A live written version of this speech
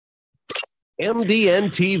MDN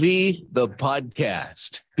TV, the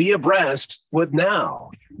podcast. Be abreast with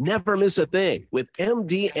Now. Never miss a thing with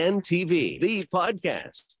MDN TV, the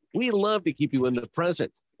podcast. We love to keep you in the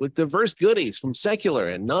present with diverse goodies from secular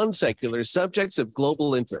and non-secular subjects of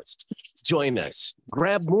global interest. Join us.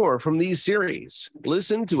 Grab more from these series.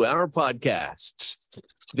 Listen to our podcasts.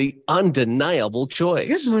 The undeniable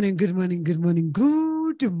choice. Good morning, good morning, good morning,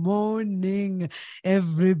 good morning,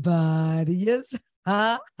 everybody. Yes.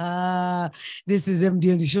 This is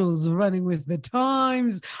MDN Shows Running with the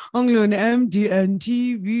Times, only on MDN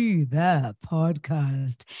TV, the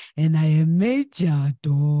podcast. And I am Major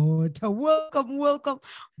Daughter.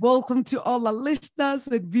 Welcome to all our listeners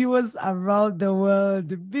and viewers around the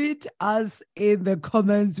world. Meet us in the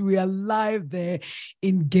comments. We are live there.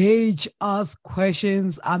 Engage, ask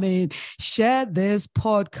questions. Share this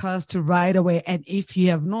podcast right away. And if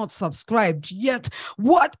you have not subscribed yet,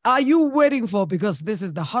 what are you waiting for? Because this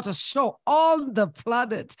is the hottest show on the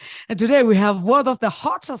planet. And today we have one of the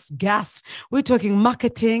hottest guests. We're talking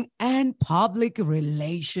marketing and public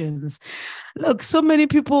relations. Look, so many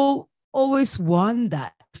people always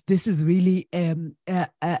wonder if this is really a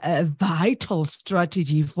vital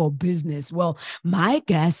strategy for business. Well, my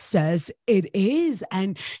guest says it is,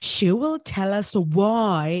 and she will tell us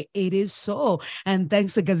why it is so. And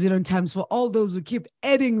thanks a gazillion times for all those who keep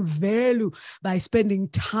adding value by spending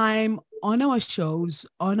time on our shows,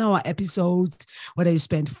 on our episodes. Whether you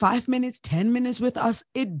spend 5 minutes, 10 minutes with us,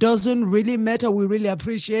 it doesn't really matter. We really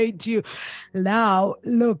appreciate you. Now,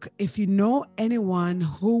 look, if you know anyone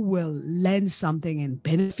who will learn something and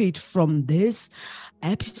benefit from this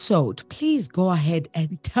episode, please go ahead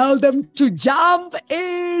and tell them to jump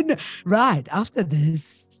in right after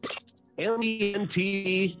this. MDN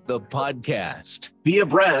TV, the podcast. Be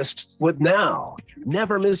abreast with Now.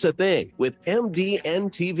 Never miss a thing with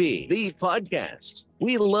MDN TV, the podcast.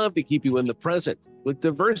 We love to keep you in the present with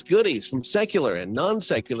diverse goodies from secular and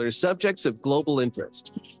non-secular subjects of global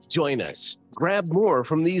interest. Join us. Grab more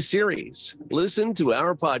from these series. Listen to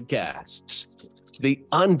our podcasts. The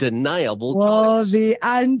undeniable choice. The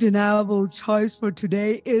undeniable choice for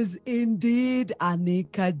today is indeed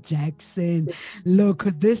Anika Jackson. Look,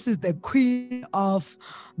 this is the queen of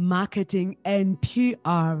marketing and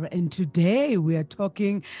PR. And today we are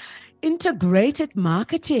talking integrated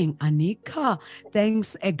marketing. Anika,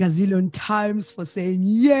 thanks a gazillion times for saying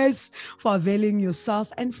yes, for availing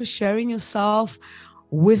yourself and for sharing yourself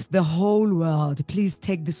with the whole world. Please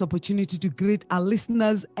take this opportunity to greet our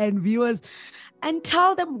listeners and viewers and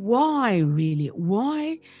tell them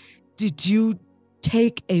why did you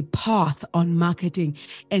take a path on marketing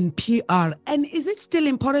and PR? And is it still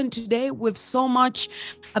important today with so much,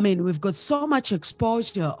 we've got so much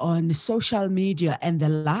exposure on social media and the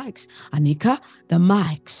likes. Anika, the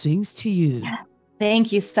mic swings to you.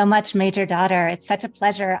 Thank you so much, Major Daughter. It's such a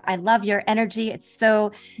pleasure. I love your energy. It's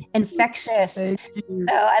so infectious. Thank you.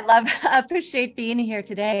 So appreciate being here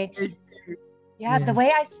today. Yeah, yes. The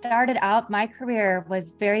way I started out my career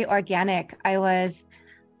was very organic. I was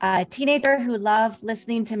a teenager who loved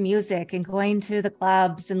listening to music and going to the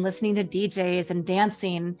clubs and listening to DJs and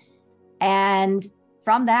dancing. And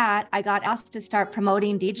from that, I got asked to start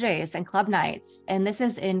promoting DJs and club nights. And this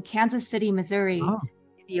is in Kansas City, Missouri, in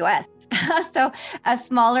the US. So a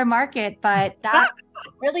smaller market, but that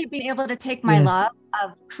really being able to take my love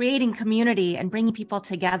of creating community and bringing people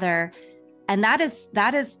together. And that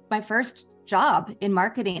is my first job in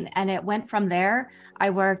marketing. And it went from there. I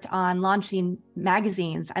worked on launching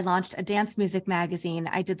magazines. I launched a dance music magazine.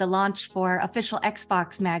 I did the launch for official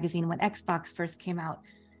Xbox magazine when Xbox first came out.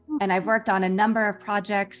 And I've worked on a number of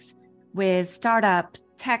projects with startup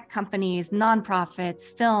tech companies,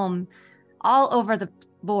 nonprofits, film, all over the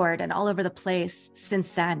board and all over the place since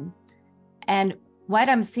then. And what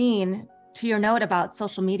I'm seeing, to your note about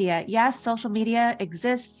social media, yes, social media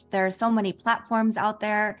exists. There are so many platforms out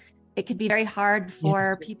there. It could be very hard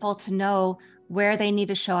for people to know where they need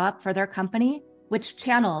to show up for their company, which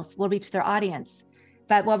channels will reach their audience.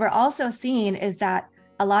 But what we're also seeing is that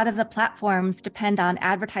a lot of the platforms depend on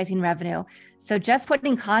advertising revenue. So just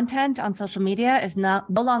putting content on social media is no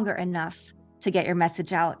longer enough to get your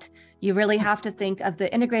message out. You really have to think of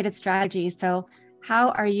the integrated strategy. So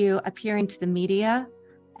how are you appearing to the media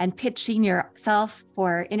and pitching yourself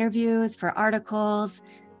for interviews, for articles,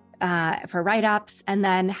 for write-ups, and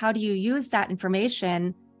then how do you use that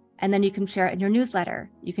information? And then you can share it in your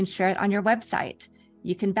newsletter. You can share it on your website.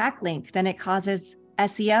 You can backlink. Then it causes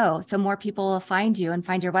SEO, so more people will find you and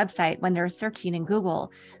find your website when they're searching in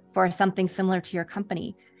Google for something similar to your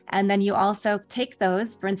company. And then you also take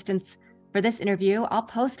those, for instance, for this interview, I'll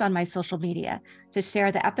post on my social media to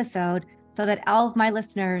share the episode so so that all of my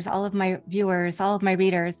listeners, all of my viewers, all of my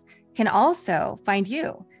readers can also find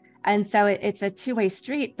you. And so it's a two-way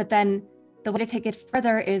street. But then the way to take it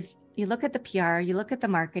further is you look at the PR, you look at the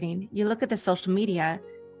marketing, you look at the social media,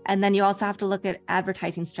 and then you also have to look at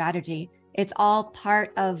advertising strategy. It's all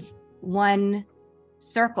part of one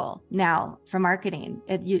circle now for marketing.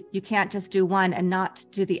 You can't just do one and not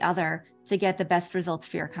do the other to get the best results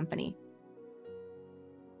for your company.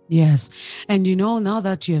 Yes. And now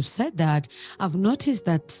that you have said that, I've noticed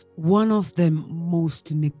that one of the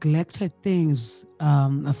most neglected things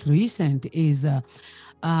of recent is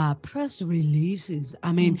press releases.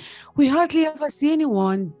 I mean, we hardly ever see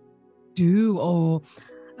anyone do or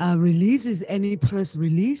releases any press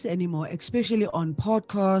release anymore, especially on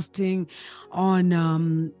podcasting,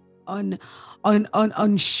 on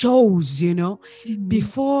shows,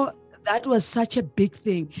 Before, that was such a big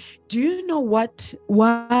thing. Do you know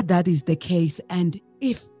why that is the case, and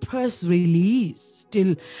if press release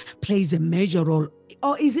still plays a major role,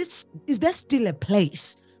 or is there still a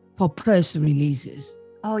place for press releases?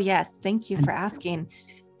 Oh yes, thank you for asking.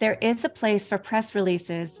 There is a place for press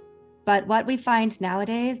releases, but what we find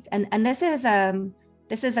nowadays, and this is an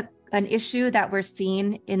issue that we're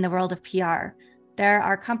seeing in the world of PR. There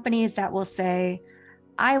are companies that will say,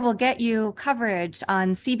 I will get you coverage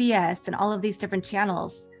on CBS and all of these different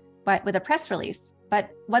channels, but with a press release.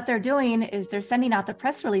 But what they're doing is they're sending out the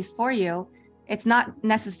press release for you. It's not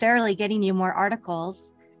necessarily getting you more articles.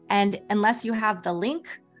 And unless you have the link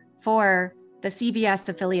for the CBS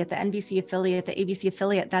affiliate, the NBC affiliate, the ABC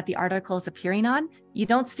affiliate that the article is appearing on, you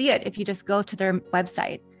don't see it if you just go to their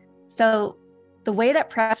website. So the way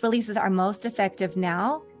that press releases are most effective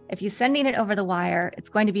now, if you're sending it over the wire, it's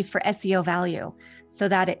going to be for SEO value, so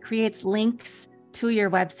that it creates links to your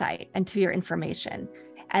website and to your information.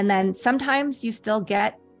 And then sometimes you still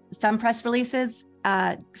get some press releases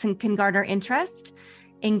can garner interest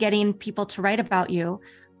in getting people to write about you.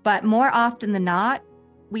 But more often than not,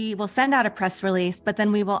 we will send out a press release, but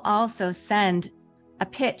then we will also send a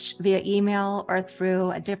pitch via email or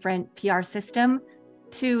through a different PR system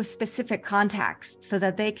to specific contacts so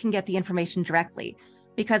that they can get the information directly.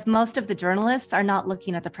 Because most of the journalists are not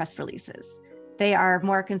looking at the press releases. They are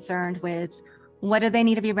more concerned with what do they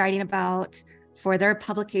need to be writing about for their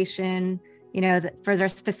publication, for their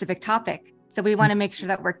specific topic. So we want to make sure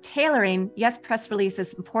that we're tailoring. Yes, press release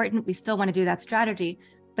is important. We still want to do that strategy,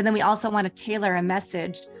 but then we also want to tailor a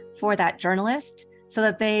message for that journalist so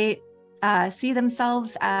that they see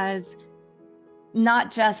themselves as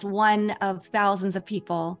not just one of thousands of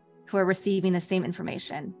people who are receiving the same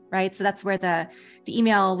information, right? So that's where the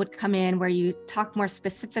email would come in, where you talk more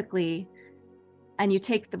specifically and you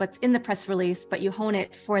take what's in the press release, but you hone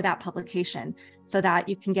it for that publication so that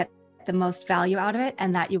you can get the most value out of it,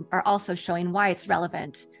 and that you are also showing why it's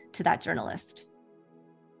relevant to that journalist.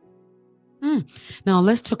 Now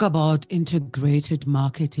let's talk about integrated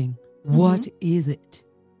marketing. What is it?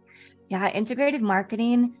 Yeah, integrated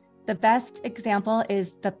marketing, the best example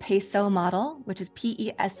is the PESO model, which is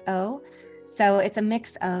PESO. So it's a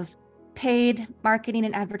mix of paid marketing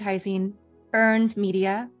and advertising, earned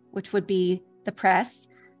media, which would be the press,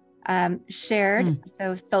 shared,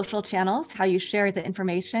 so social channels, how you share the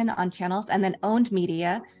information on channels, and then owned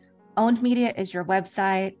media. Owned media is your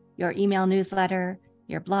website, your email newsletter,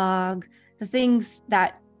 your blog, the things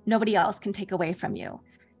that nobody else can take away from you.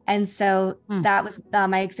 And so that was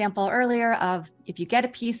my example earlier of, if you get a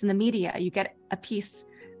piece in the media, you get a piece,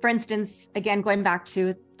 for instance, again, going back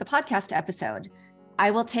to the podcast episode,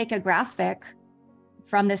 I will take a graphic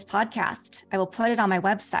from this podcast, I will put it on my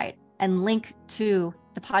website and link to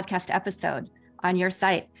the podcast episode on your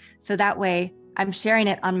site. So that way I'm sharing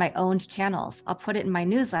it on my owned channels. I'll put it in my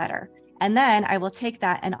newsletter, and then I will take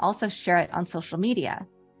that and also share it on social media.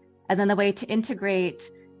 And then the way to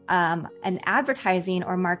integrate an advertising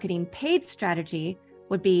or marketing paid strategy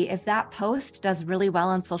would be, if that post does really well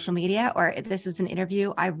on social media, or if this is an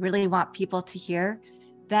interview I really want people to hear,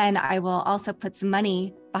 then I will also put some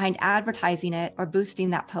money behind advertising it or boosting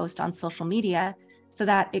that post on social media so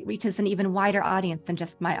that it reaches an even wider audience than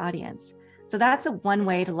just my audience. So that's one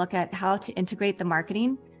way to look at how to integrate the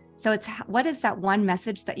marketing. So it's, what is that one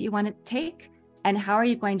message that you want to take, and how are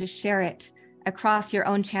you going to share it across your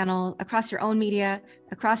own channel, across your own media,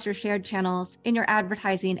 across your shared channels, in your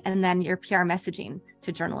advertising, and then your PR messaging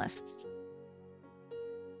to journalists.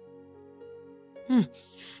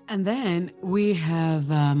 And then we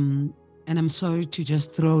have, and I'm sorry to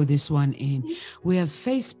just throw this one in, we have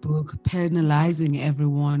Facebook penalizing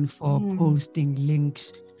everyone for posting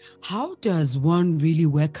links. How does one really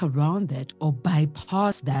work around that or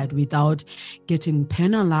bypass that without getting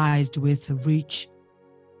penalized with reach?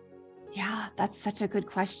 Yeah, that's such a good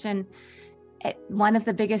question. One of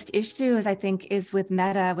the biggest issues, I think, is with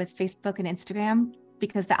Meta, with Facebook and Instagram,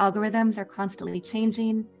 because the algorithms are constantly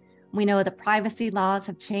changing. We know the privacy laws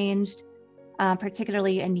have changed,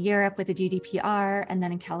 particularly in Europe with the GDPR and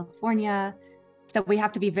then in California. So we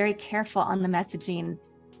have to be very careful on the messaging.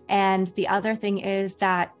 And the other thing is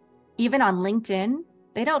that even on LinkedIn,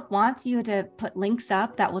 they don't want you to put links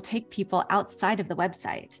up that will take people outside of the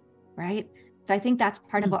website, right? So I think that's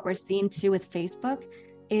part of what we're seeing too with Facebook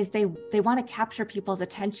is they want to capture people's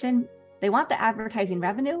attention. They want the advertising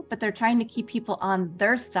revenue, but they're trying to keep people on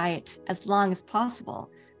their site as long as possible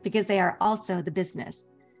because they are also the business.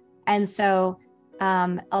 And so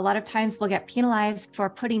a lot of times we'll get penalized for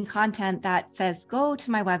putting content that says, go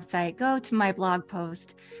to my website, go to my blog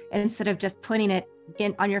post, instead of just putting it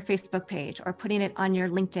on your Facebook page or putting it on your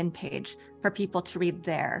LinkedIn page for people to read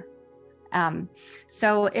there.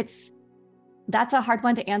 So that's a hard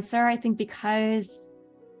one to answer, I think, because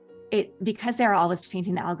they're always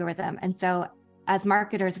changing the algorithm. And so as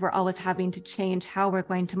marketers, we're always having to change how we're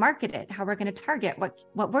going to market it, how we're going to target,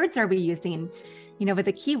 what words are we using, with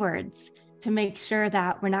the keywords to make sure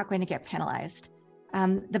that we're not going to get penalized.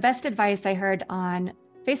 The best advice I heard on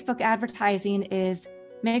Facebook advertising is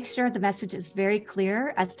make sure the message is very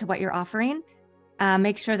clear as to what you're offering.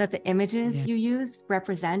 Make sure that the images you use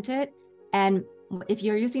represent it. And if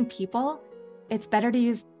you're using people, it's better to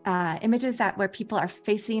use images where people are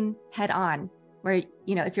facing head on, where,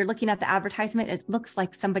 if you're looking at the advertisement, it looks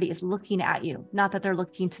like somebody is looking at you, not that they're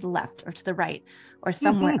looking to the left or to the right or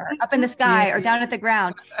somewhere or up in the sky or down at the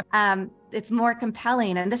ground. It's more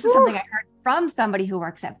compelling. And this is something I heard from somebody who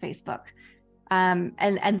works at Facebook.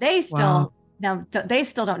 And they still, they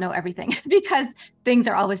still don't know everything because things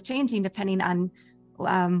are always changing depending on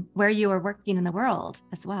where you are working in the world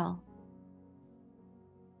as well.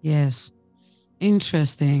 Yes.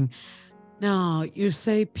 Interesting. Now, you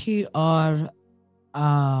say PR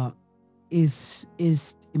is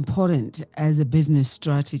important as a business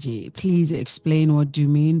strategy. Please explain what do you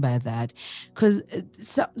mean by that? Because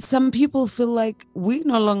some people feel like we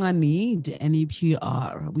no longer need any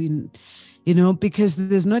PR. Because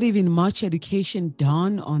there's not even much education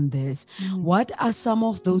done on this. What are some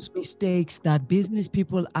of those mistakes that business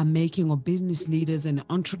people are making, or business leaders and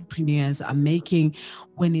entrepreneurs are making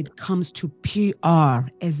when it comes to PR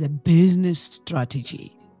as a business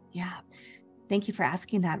strategy? Yeah, thank you for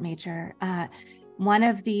asking that, Major. One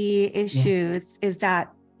of the issues is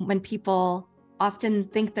that when people often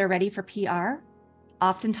think they're ready for PR,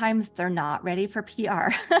 oftentimes they're not ready for PR.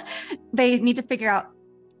 They need to figure out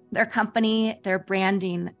their company, their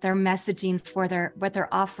branding, their messaging for what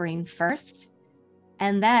they're offering first.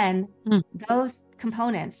 And then those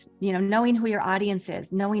components, knowing who your audience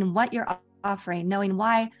is, knowing what you're offering, knowing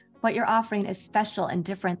why what you're offering is special and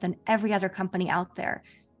different than every other company out there.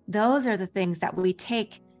 Those are the things that we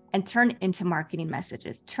take and turn into marketing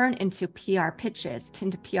messages, turn into PR pitches,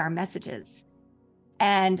 into PR messages.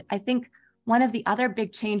 And I think one of the other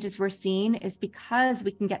big changes we're seeing is because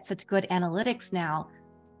we can get such good analytics now,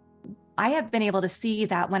 I have been able to see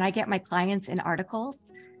that when I get my clients in articles,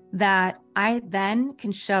 that I then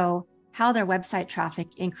can show how their website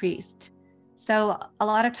traffic increased. So a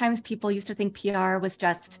lot of times people used to think PR was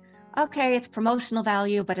just, okay, it's promotional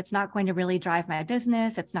value, but it's not going to really drive my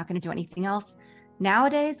business. It's not going to do anything else.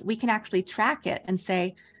 Nowadays, we can actually track it and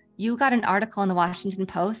say, you got an article in the Washington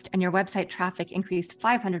Post and your website traffic increased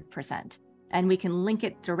 500%. And we can link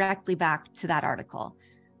it directly back to that article.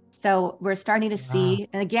 So we're starting to see,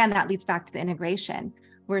 and again, that leads back to the integration.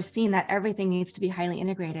 We're seeing that everything needs to be highly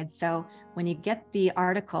integrated. So when you get the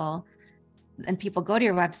article and people go to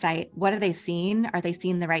your website, what are they seeing? Are they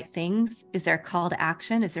seeing the right things? Is there a call to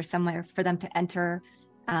action? Is there somewhere for them to enter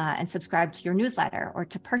and subscribe to your newsletter or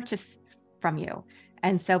to purchase from you?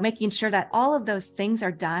 And so making sure that all of those things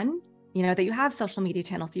are done, that you have social media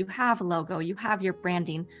channels, you have a logo, you have your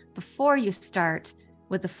branding before you start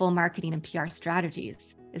with the full marketing and PR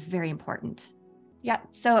strategies is very important. Yeah.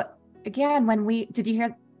 So again, did you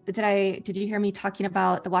hear me talking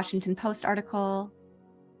about the Washington Post article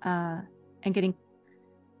and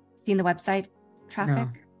seeing the website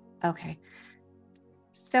traffic? No. Okay.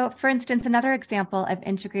 So for instance, another example of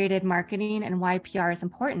integrated marketing and why PR is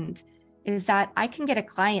important is that I can get a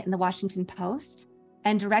client in the Washington Post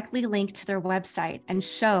and directly link to their website and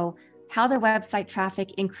show how their website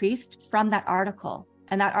traffic increased from that article.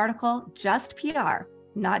 And that article, just PR,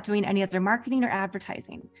 not doing any other marketing or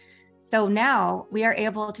advertising. So now we are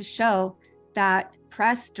able to show that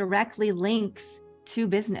press directly links to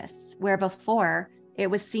business, where before it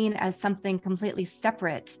was seen as something completely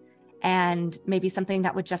separate and maybe something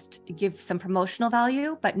that would just give some promotional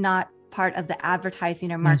value, but not part of the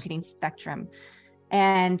advertising or marketing spectrum.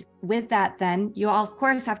 And with that, then you all, of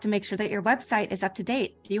course, have to make sure that your website is up to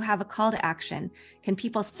date. Do you have a call to action? Can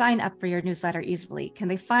people sign up for your newsletter easily? Can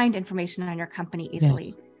they find information on your company easily?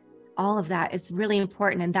 Yes. All of that is really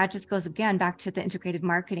important. And that just goes again back to the integrated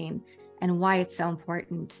marketing and why it's so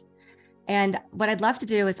important. And what I'd love to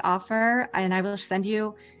do is offer, and I will send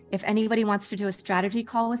you, if anybody wants to do a strategy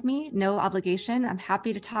call with me, no obligation, I'm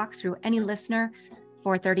happy to talk through any listener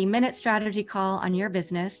for a 30-minute strategy call on your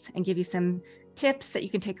business and give you some tips that you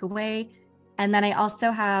can take away. And then I also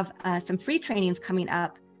have some free trainings coming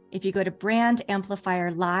up. If you go to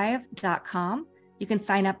brandamplifierlive.com, you can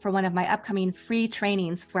sign up for one of my upcoming free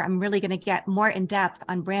trainings where I'm really going to get more in depth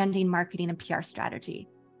on branding, marketing, and PR strategy.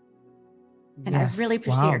 And yes. I really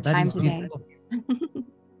appreciate your time today.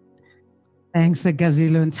 Thanks a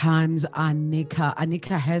gazillion times, Anika.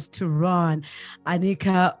 Anika has to run.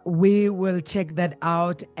 Anika, we will check that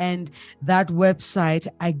out. And that website,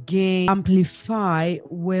 again,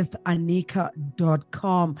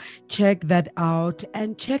 amplifywithanika.com. Check that out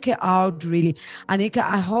and check it out, really. Anika,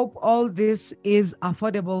 I hope all this is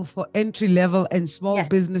affordable for entry-level and small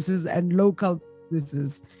businesses and local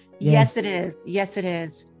businesses. Yes, it is. Yes, it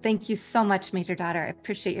is. Thank you so much, Major Daughter. I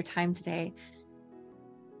appreciate your time today.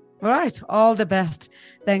 All right, all the best.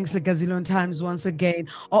 Thanks a gazillion times once again.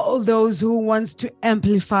 All those who want to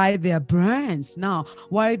amplify their brands. Now,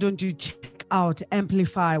 why don't you check out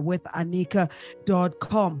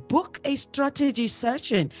amplifywithanika.com. Book a strategy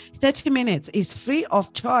session. 30 minutes is free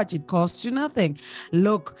of charge. It costs you nothing.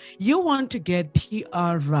 Look, you want to get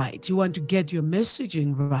PR right. You want to get your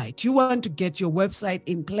messaging right. You want to get your website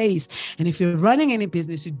in place. And if you're running any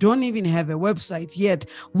business, you don't even have a website yet,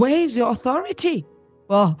 where is your authority?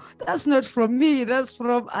 Well, that's not from me. That's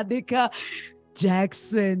from Anika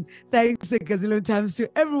Jackson. Thanks a gazillion times to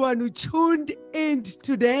everyone who tuned in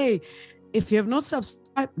today. If you have not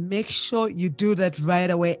subscribed, make sure you do that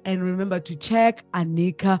right away. And remember to check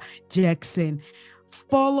Anika Jackson.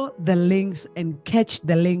 Follow the links and catch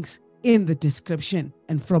the links in the description.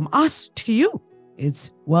 And from us to you,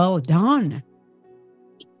 it's well done.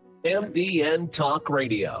 MDN Talk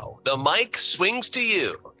Radio. The mic swings to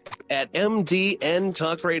you. At MDN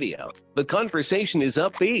Talk Radio, the conversation is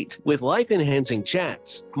upbeat with life-enhancing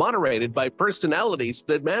chats, moderated by personalities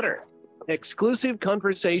that matter. Exclusive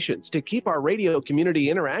conversations to keep our radio community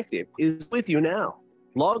interactive is with you now.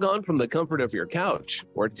 Log on from the comfort of your couch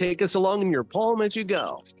or take us along in your palm as you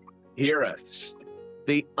go. Hear us.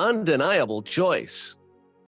 The undeniable choice.